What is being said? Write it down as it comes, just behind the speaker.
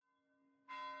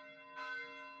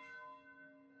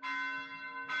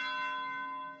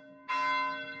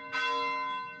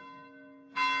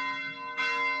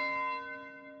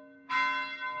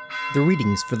The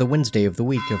readings for the Wednesday of the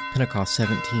week of Pentecost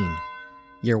 17,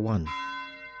 Year 1.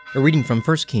 A reading from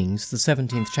 1 Kings, the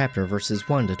 17th chapter, verses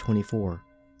 1 to 24.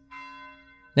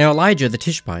 Now Elijah the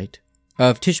Tishbite,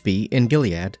 of Tishbe in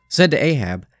Gilead, said to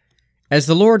Ahab, As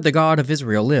the Lord the God of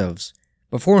Israel lives,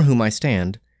 before whom I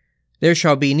stand, there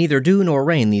shall be neither dew nor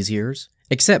rain these years,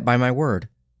 except by my word.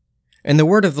 And the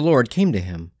word of the Lord came to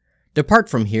him, Depart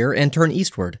from here and turn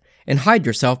eastward, and hide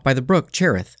yourself by the brook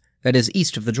Cherith, that is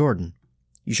east of the Jordan.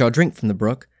 You shall drink from the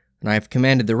brook, and I have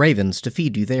commanded the ravens to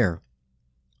feed you there.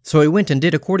 So he went and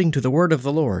did according to the word of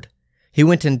the Lord. He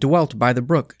went and dwelt by the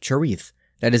brook Cherith,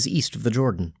 that is east of the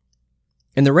Jordan.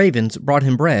 And the ravens brought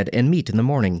him bread and meat in the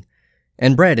morning,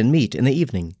 and bread and meat in the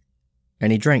evening,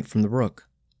 and he drank from the brook.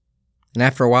 And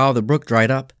after a while the brook dried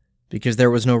up, because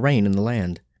there was no rain in the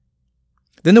land.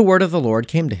 Then the word of the Lord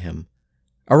came to him,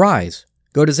 Arise,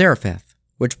 go to Zarephath,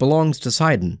 which belongs to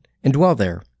Sidon, and dwell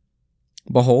there.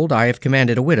 Behold, I have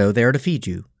commanded a widow there to feed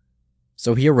you.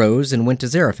 So he arose and went to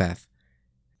Zarephath.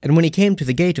 And when he came to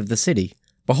the gate of the city,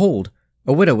 behold,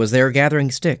 a widow was there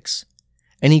gathering sticks.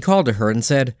 And he called to her and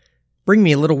said, Bring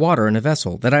me a little water in a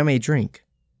vessel, that I may drink.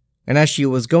 And as she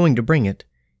was going to bring it,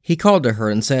 he called to her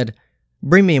and said,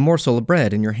 Bring me a morsel of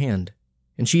bread in your hand.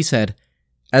 And she said,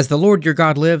 As the Lord your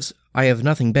God lives, I have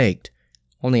nothing baked,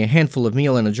 only a handful of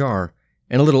meal in a jar,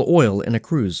 and a little oil in a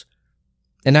cruse.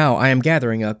 And now I am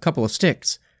gathering a couple of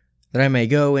sticks, that I may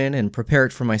go in and prepare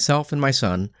it for myself and my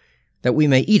son, that we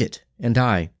may eat it and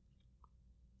die.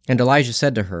 And Elijah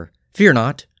said to her, Fear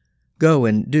not, go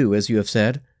and do as you have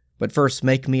said, but first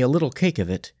make me a little cake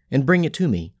of it, and bring it to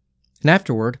me, and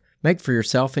afterward make for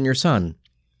yourself and your son.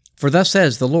 For thus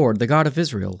says the Lord, the God of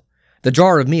Israel, The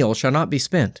jar of meal shall not be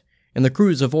spent, and the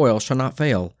cruse of oil shall not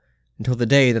fail, until the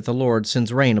day that the Lord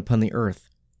sends rain upon the earth.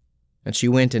 And she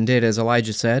went and did as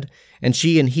Elijah said, and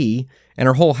she and he and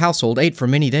her whole household ate for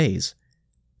many days.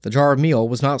 The jar of meal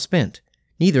was not spent,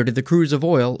 neither did the cruse of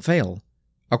oil fail,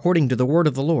 according to the word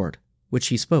of the Lord, which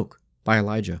he spoke by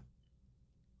Elijah.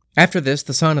 After this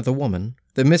the son of the woman,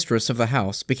 the mistress of the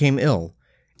house, became ill,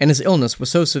 and his illness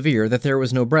was so severe that there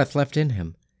was no breath left in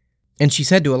him. And she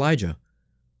said to Elijah,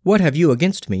 What have you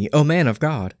against me, O man of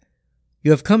God? You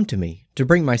have come to me to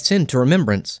bring my sin to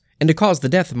remembrance, and to cause the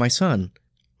death of my son.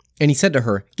 And he said to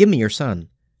her, Give me your son.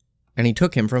 And he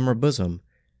took him from her bosom,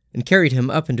 and carried him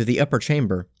up into the upper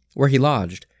chamber, where he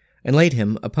lodged, and laid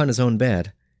him upon his own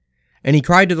bed. And he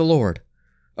cried to the Lord,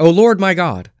 O Lord my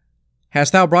God,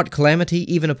 hast thou brought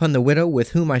calamity even upon the widow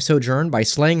with whom I sojourn by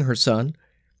slaying her son?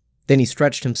 Then he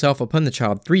stretched himself upon the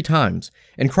child 3 times,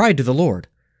 and cried to the Lord,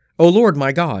 O Lord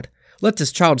my God, let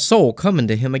this child's soul come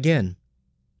into him again.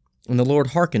 And the Lord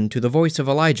hearkened to the voice of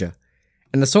Elijah,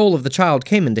 and the soul of the child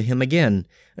came into him again,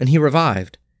 and he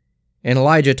revived. And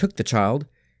Elijah took the child,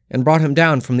 and brought him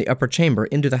down from the upper chamber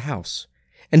into the house,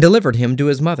 and delivered him to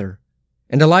his mother.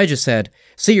 And Elijah said,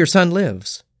 See, your son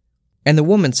lives. And the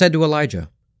woman said to Elijah,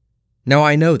 Now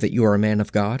I know that you are a man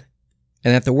of God,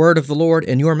 and that the word of the Lord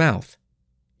in your mouth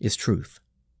is truth.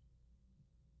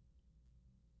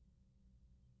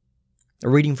 A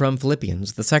reading from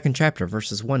Philippians, the 2nd chapter,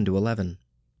 verses 1 to 11.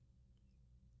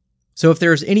 So if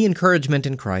there is any encouragement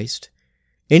in Christ,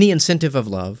 any incentive of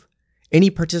love, any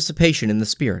participation in the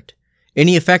Spirit,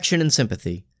 any affection and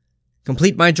sympathy,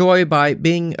 complete my joy by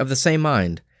being of the same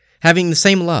mind, having the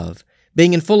same love,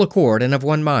 being in full accord and of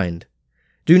one mind.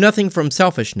 Do nothing from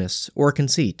selfishness or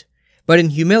conceit, but in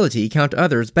humility count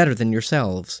others better than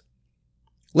yourselves.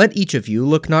 Let each of you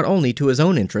look not only to his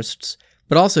own interests,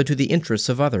 but also to the interests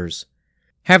of others.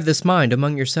 Have this mind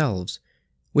among yourselves,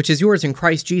 which is yours in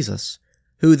Christ Jesus,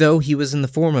 who, though he was in the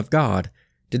form of God,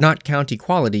 did not count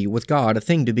equality with God a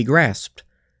thing to be grasped,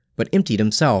 but emptied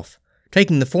himself,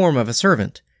 taking the form of a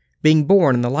servant, being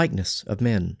born in the likeness of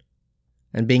men.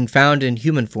 And being found in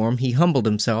human form, he humbled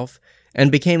himself,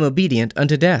 and became obedient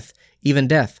unto death, even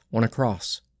death on a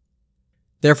cross.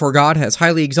 Therefore God has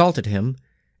highly exalted him,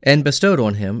 and bestowed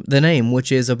on him the name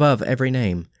which is above every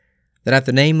name, that at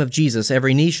the name of Jesus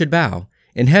every knee should bow,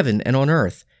 in heaven and on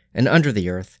earth, and under the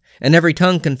earth, and every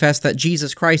tongue confess that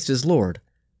Jesus Christ is Lord,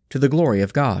 to the glory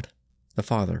of God the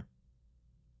Father.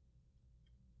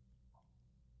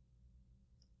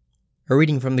 A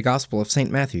reading from the Gospel of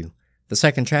St. Matthew, the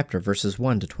 2nd chapter, verses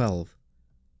 1 to 12.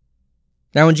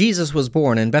 Now when Jesus was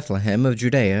born in Bethlehem of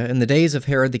Judea in the days of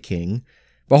Herod the king,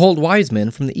 behold, wise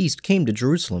men from the east came to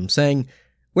Jerusalem, saying,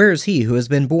 Where is he who has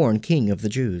been born King of the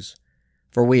Jews?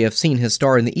 For we have seen his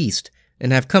star in the east,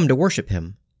 and have come to worship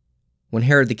him. When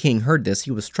Herod the king heard this,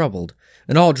 he was troubled,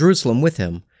 and all Jerusalem with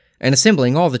him. And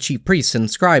assembling all the chief priests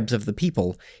and scribes of the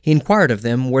people, he inquired of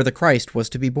them where the Christ was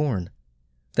to be born.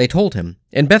 They told him,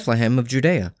 In Bethlehem of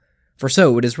Judea, for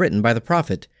so it is written by the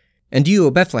prophet, And you,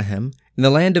 O Bethlehem, in the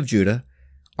land of Judah,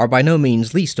 are by no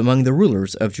means least among the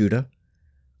rulers of Judah,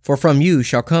 for from you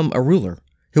shall come a ruler,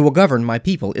 who will govern my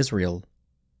people Israel."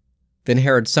 Then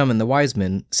Herod summoned the wise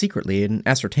men secretly and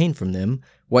ascertained from them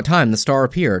what time the star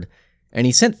appeared, and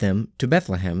he sent them to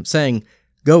Bethlehem, saying,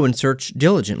 "Go and search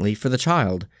diligently for the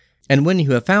child, and when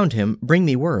you have found him, bring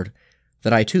me word,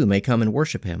 that I too may come and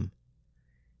worship him."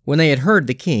 When they had heard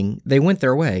the king, they went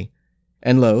their way,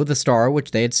 and lo, the star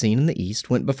which they had seen in the east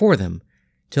went before them,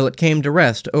 till it came to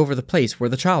rest over the place where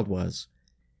the child was.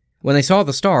 When they saw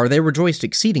the star, they rejoiced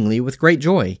exceedingly with great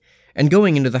joy, and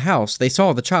going into the house, they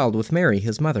saw the child with Mary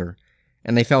his mother,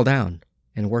 and they fell down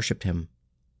and worshipped him.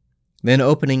 Then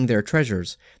opening their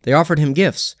treasures, they offered him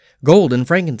gifts, gold and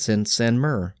frankincense and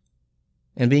myrrh.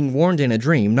 And being warned in a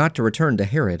dream not to return to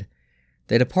Herod,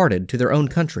 they departed to their own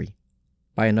country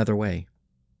by another way.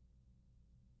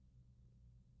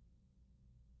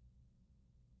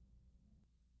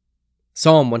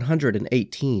 Psalm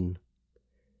 118.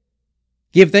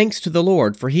 Give thanks to the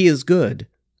Lord, for he is good.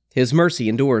 His mercy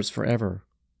endures forever.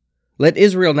 Let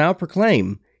Israel now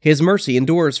proclaim, his mercy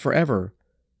endures forever.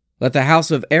 Let the house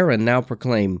of Aaron now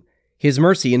proclaim, his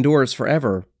mercy endures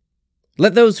forever.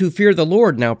 Let those who fear the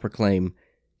Lord now proclaim,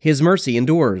 his mercy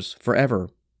endures forever.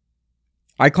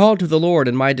 I called to the Lord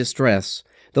in my distress.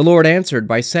 The Lord answered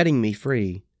by setting me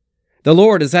free. The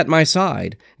Lord is at my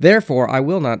side, therefore I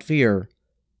will not fear.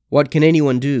 What can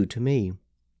anyone do to me?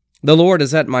 The Lord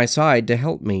is at my side to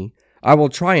help me. I will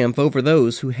triumph over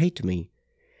those who hate me.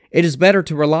 It is better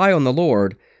to rely on the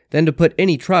Lord than to put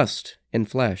any trust in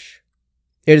flesh.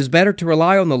 It is better to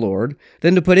rely on the Lord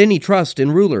than to put any trust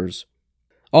in rulers.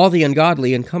 All the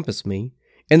ungodly encompass me.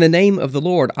 In the name of the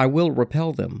Lord I will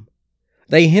repel them.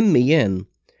 They hem me in.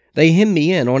 They hem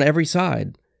me in on every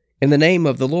side. In the name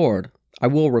of the Lord I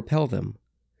will repel them.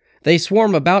 They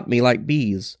swarm about me like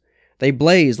bees. They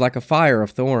blaze like a fire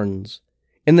of thorns.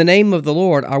 In the name of the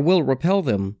Lord I will repel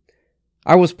them.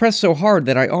 I was pressed so hard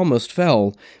that I almost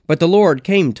fell, but the Lord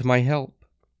came to my help.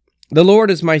 The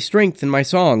Lord is my strength and my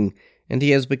song, and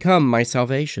he has become my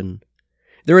salvation.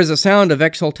 There is a sound of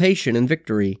exultation and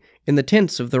victory in the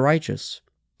tents of the righteous.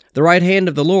 The right hand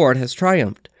of the Lord has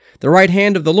triumphed. The right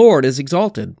hand of the Lord is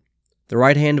exalted. The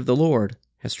right hand of the Lord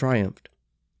has triumphed.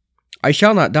 I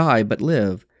shall not die, but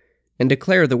live, and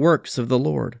declare the works of the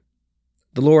Lord.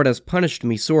 The Lord has punished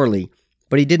me sorely,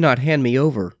 but he did not hand me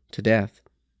over to death.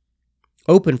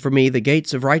 Open for me the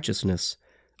gates of righteousness.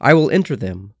 I will enter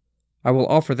them. I will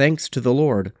offer thanks to the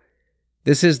Lord.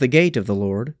 This is the gate of the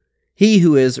Lord. He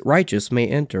who is righteous may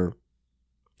enter.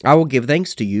 I will give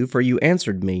thanks to you, for you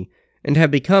answered me, and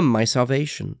have become my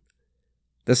salvation.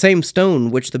 The same stone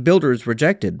which the builders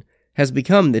rejected has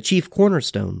become the chief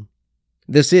cornerstone.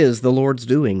 This is the Lord's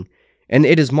doing, and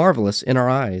it is marvelous in our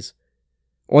eyes.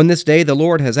 On this day the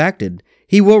Lord has acted.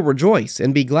 He will rejoice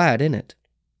and be glad in it.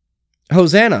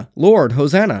 Hosanna, Lord,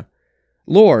 Hosanna!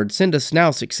 Lord, send us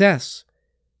now success.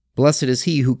 Blessed is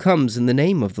he who comes in the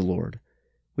name of the Lord.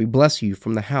 We bless you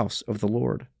from the house of the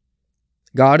Lord.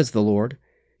 God is the Lord.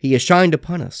 He has shined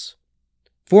upon us.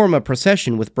 Form a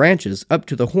procession with branches up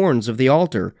to the horns of the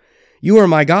altar. You are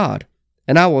my God,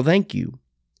 and I will thank you.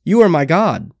 You are my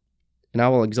God, and I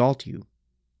will exalt you.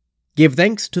 Give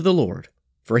thanks to the Lord,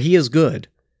 for he is good.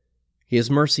 His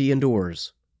mercy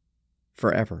endures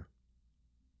forever.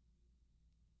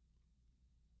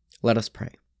 Let us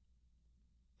pray.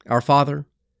 Our Father,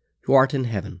 who art in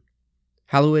heaven,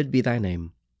 hallowed be thy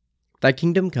name. Thy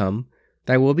kingdom come,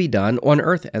 thy will be done, on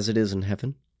earth as it is in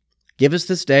heaven. Give us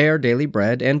this day our daily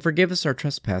bread, and forgive us our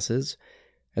trespasses,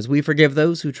 as we forgive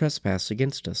those who trespass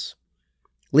against us.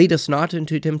 Lead us not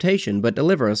into temptation, but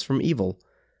deliver us from evil.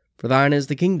 For thine is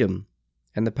the kingdom,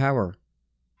 and the power,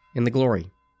 and the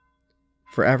glory,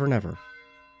 forever and ever.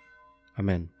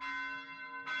 Amen.